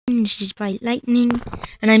everyone, this is Bright Lightning,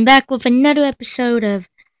 and I'm back with another episode of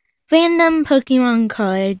Random Pokemon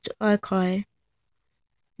Cards or Card.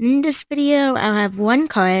 In this video, I'll have one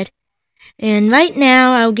card, and right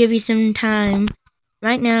now, I'll give you some time.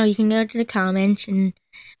 Right now, you can go to the comments and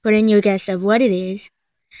put in your guess of what it is.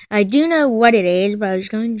 I do know what it is, but I was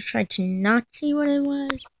going to try to not see what it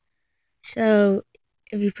was. So,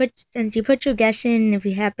 since you put your guess in, if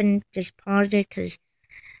you happen, just pause it, because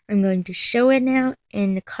I'm going to show it now,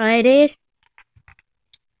 and the card is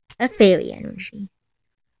a Fairy Energy,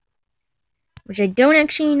 which I don't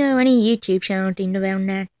actually know any YouTube channel themed around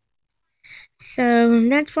that. So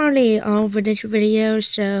that's probably all for this video,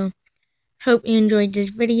 so hope you enjoyed this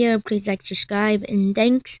video. Please like, subscribe, and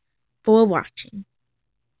thanks for watching.